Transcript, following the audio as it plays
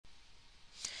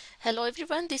Hello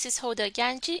everyone, this is Hoda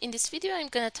Ganji. In this video, I'm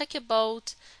going to talk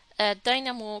about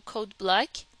Dynamo code block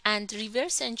and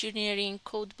reverse engineering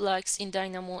code blocks in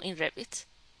Dynamo in Revit.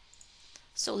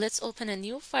 So let's open a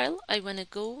new file. I want to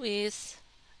go with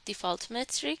default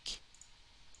metric.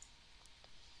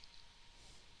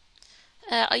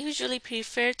 I usually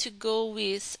prefer to go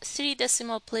with 3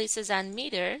 decimal places and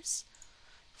meters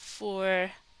for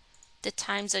the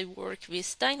times I work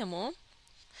with Dynamo.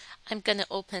 I'm going to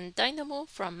open Dynamo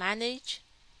from Manage.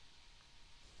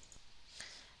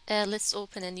 Let's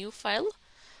open a new file.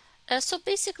 So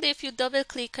basically, if you double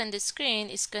click on the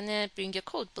screen, it's gonna bring a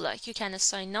code block. You can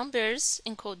assign numbers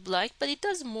in code block, but it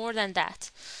does more than that.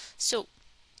 So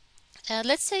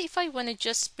let's say if I want to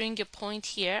just bring a point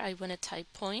here, I want to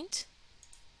type point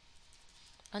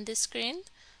on the screen,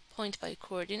 point by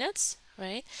coordinates,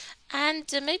 right? And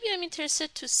maybe I'm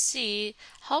interested to see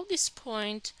how this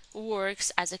point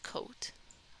works as a code.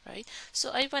 Right,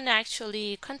 so I want to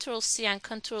actually Control C and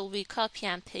Control V copy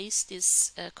and paste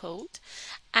this code,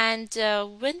 and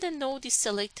when the node is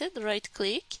selected, right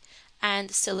click and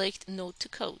select node to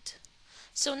code.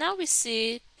 So now we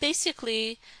see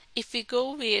basically if we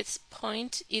go with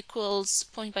point equals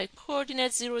point by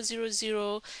coordinate 0, 0,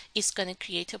 0, it's going to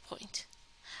create a point.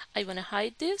 I want to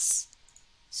hide this.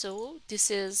 So this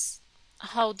is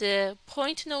how the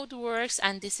point node works,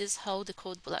 and this is how the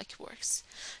code block works.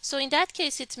 So in that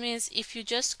case, it means if you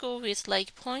just go with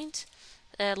like point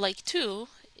like 2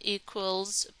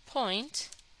 equals point,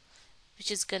 which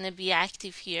is going to be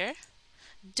active here,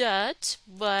 dot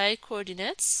by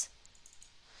coordinates,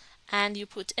 and you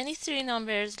put any 3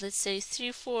 numbers, let's say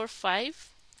 3, 4, 5,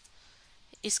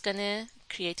 it's going to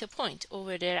create a point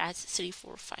over there at 3,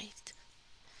 4, 5.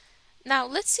 Now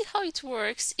let's see how it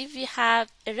works if we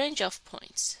have a range of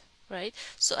points, right?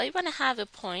 So I want to have a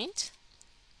point.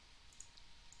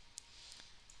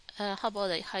 How about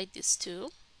I hide this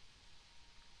too?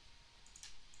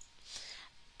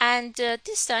 And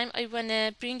this time I want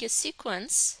to bring a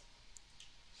sequence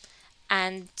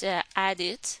and add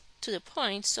it to the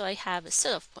point, so I have a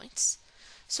set of points.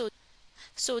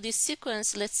 So this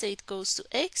sequence, let's say it goes to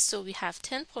X, so we have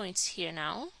 10 points here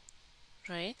now,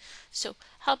 right? So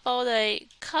how about I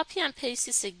copy and paste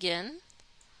this again,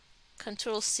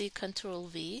 Control C, Control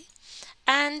V,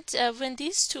 and when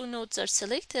these two nodes are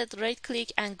selected, right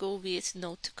click and go with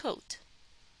node to code.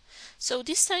 So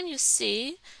this time you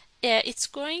see it's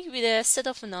going with a set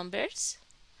of numbers,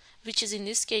 which is in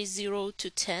this case 0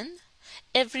 to 10,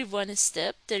 every one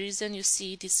step. The reason you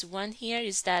see this 1 here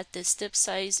is that the step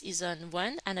size is on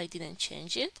 1 and I didn't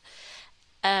change it,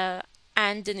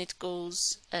 and then it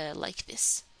goes like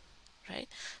this, right?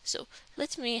 So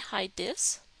let me hide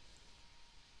this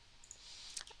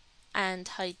and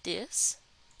hide this.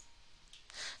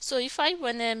 So if I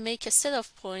want to make a set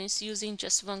of points using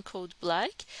just one code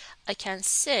block, I can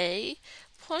say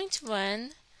point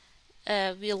 1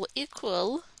 will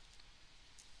equal,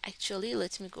 actually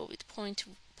let me go with point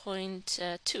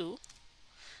 2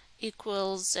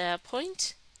 equals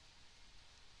point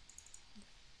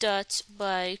dot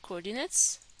by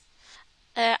coordinates,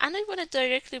 and I want to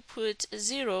directly put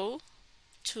 0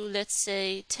 to, let's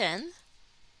say, 10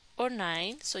 or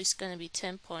 9, so it's going to be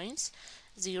 10 points,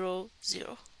 0,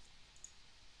 0.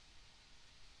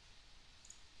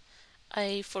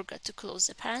 I forgot to close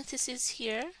the parentheses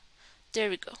here.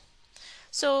 There we go.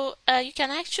 So you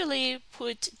can actually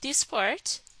put this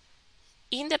part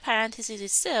in the parentheses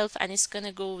itself, and it's going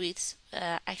to go with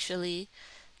actually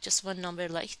just one number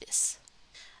like this.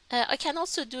 I can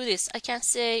also do this. I can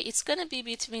say it's going to be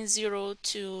between 0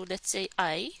 to, let's say,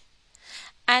 I.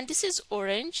 And this is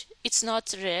orange. It's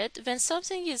not red. When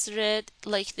something is red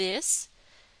like this,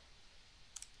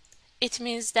 it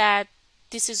means that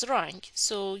this is wrong.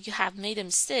 So you have made a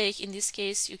mistake. In this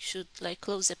case, you should like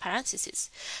close the parentheses.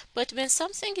 But when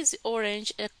something is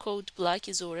orange, a code block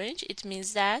is orange, it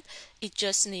means that it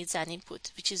just needs an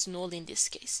input, which is null in this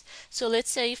case. So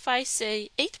let's say if I say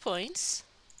 8 points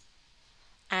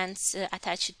and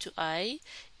attach it to I,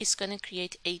 it's going to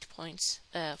create 8 points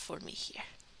for me here,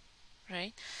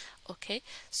 right? Okay,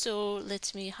 so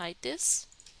let me hide this.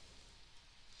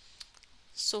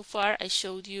 So far I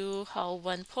showed you how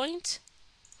 1 point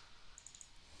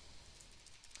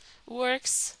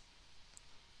works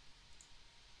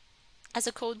as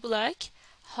a code block,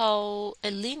 how a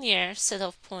linear set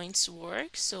of points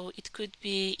work. So it could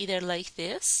be either like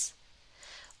this,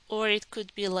 or it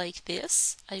could be like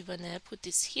this. I want to put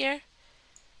this here.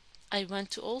 I want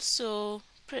to also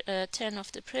turn off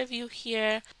the preview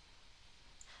here.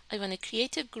 I want to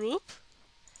create a group,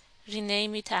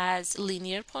 rename it as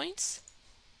linear points.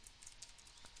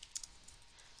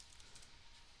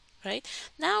 right?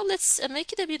 Now let's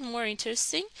make it a bit more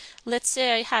interesting. Let's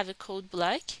say I have a code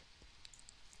block,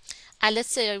 and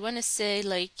let's say I want to say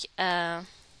like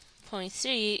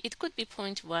 0.3, it could be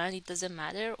 0.1, it doesn't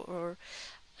matter, or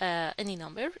any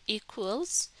number,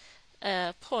 equals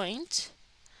point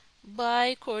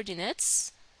by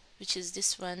coordinates, which is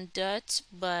this one, dot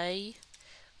by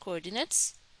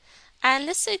coordinates. And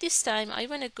let's say this time I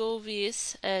want to go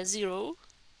with 0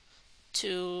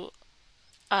 to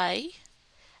I,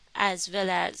 as well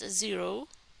as 0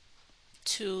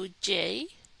 to j,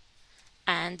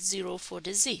 and 0 for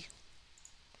the z.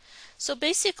 So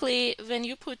basically, when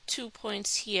you put 2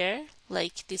 points here,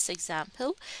 like this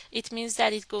example, it means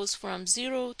that it goes from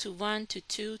 0 to 1 to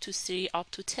 2 to 3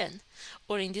 up to 10,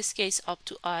 or in this case up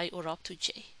to I or up to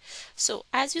j. So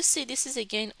as you see, this is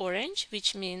again orange,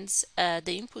 which means the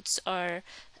inputs are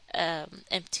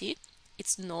empty.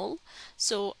 It's null.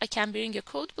 So I can bring a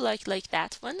code block like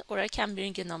that one, or I can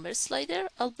bring a number slider.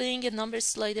 I'll bring a number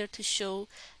slider to show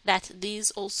that these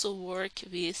also work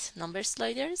with number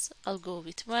sliders. I'll go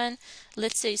with one.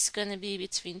 Let's say it's going to be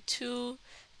between 2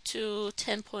 to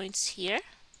 10 points here,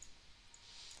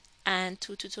 and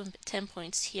 2 to 10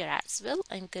 points here as well.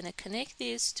 I'm going to connect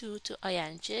these two to I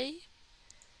and j.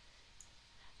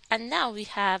 And now we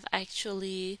have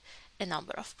actually a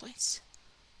number of points,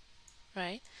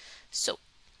 right? So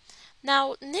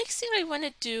now, next thing I want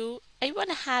to do, I want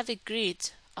to have a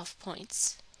grid of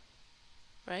points,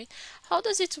 right? How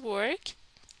does it work?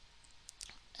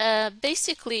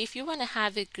 Basically, if you want to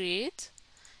have a grid,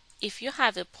 if you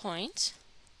have a point,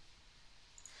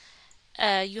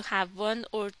 you have one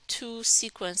or two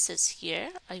sequences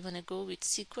here. I want to go with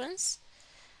sequence,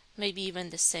 maybe even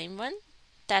the same one,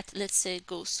 that let's say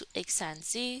goes to x and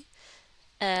z.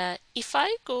 If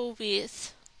I go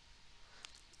with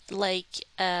like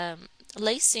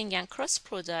lacing and cross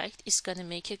product, is going to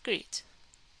make a grid,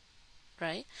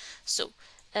 right? So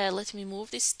let me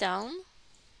move this down,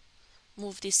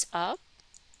 move this up.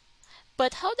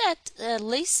 But how that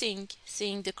lacing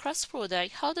thing, the cross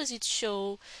product, how does it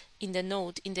show in the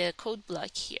node, in the code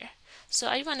block here? So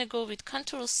I want to go with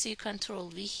Control C, Control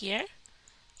V here.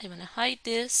 I want to hide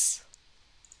this,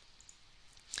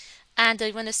 and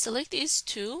I want to select these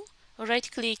two,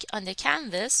 right click on the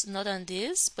canvas, not on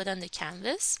this, but on the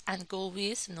canvas, and go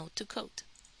with Node to Code.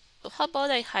 So how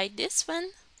about I hide this one?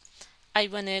 I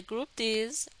want to group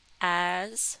these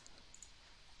as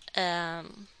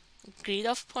grid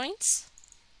of points,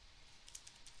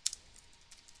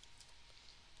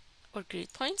 or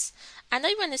grid points, and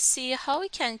I want to see how I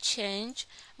can change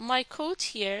my code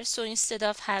here. So instead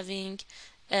of having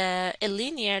a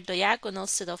linear diagonal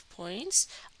set of points,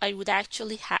 I would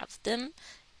actually have them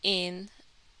in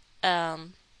a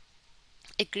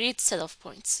grid set of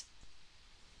points.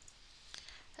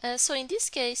 So in this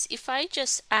case, if I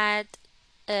just add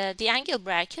the angle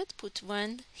bracket, put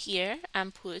 1 here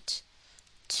and put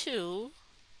 2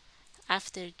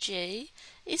 after j,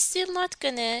 is still not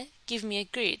gonna give me a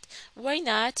grid. Why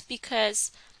not?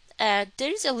 Because there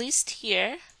is a list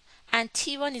here, and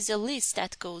T1 is a list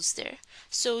that goes there.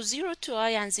 So 0 to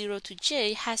I and 0 to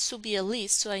j has to be a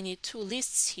list, so I need two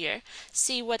lists here.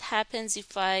 See what happens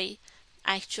if I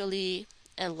actually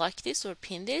lock this or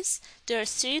pin this. There are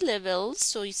 3 levels,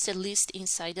 so it's a list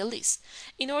inside a list.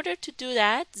 In order to do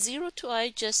that, 0 to I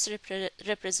just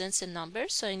represents a number,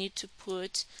 so I need to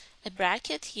put a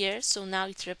bracket here, so now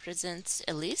it represents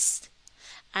a list,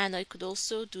 and I could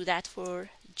also do that for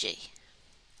j.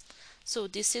 So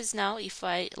this is now, if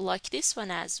I lock this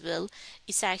one as well,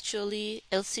 it's actually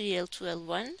L3, L2,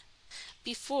 L1.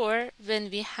 Before, when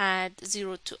we had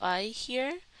 0 to I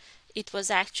here, it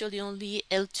was actually only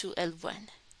L2, L1.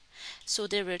 So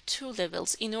there were 2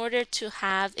 levels. In order to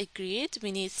have a grid,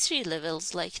 we need 3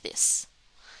 levels like this,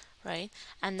 right?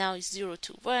 And now it's 0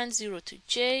 to 1, 0 to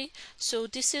j. So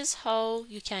this is how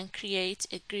you can create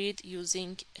a grid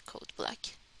using a code block.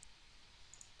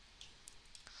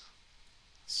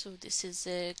 So this is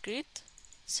a grid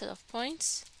set of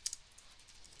points.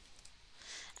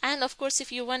 And of course, if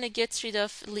you want to get rid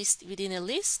of list within a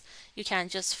list, you can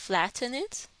just flatten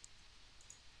it.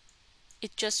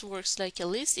 It just works like a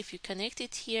list. If you connect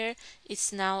it here,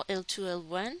 it's now L2,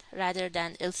 L1 rather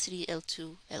than L3,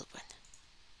 L2, L1.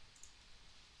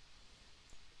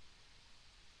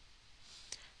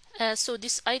 So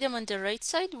this item on the right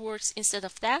side works instead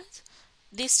of that.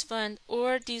 This one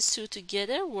or these two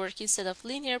together work instead of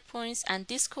linear points, and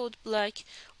this code block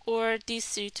or these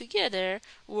three together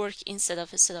work instead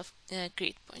of a set of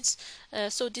grid points.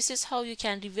 So this is how you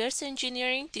can reverse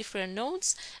engineering different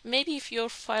nodes. Maybe if your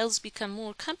files become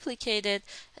more complicated,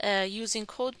 using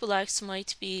code blocks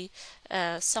might be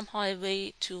somehow a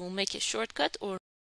way to make a shortcut or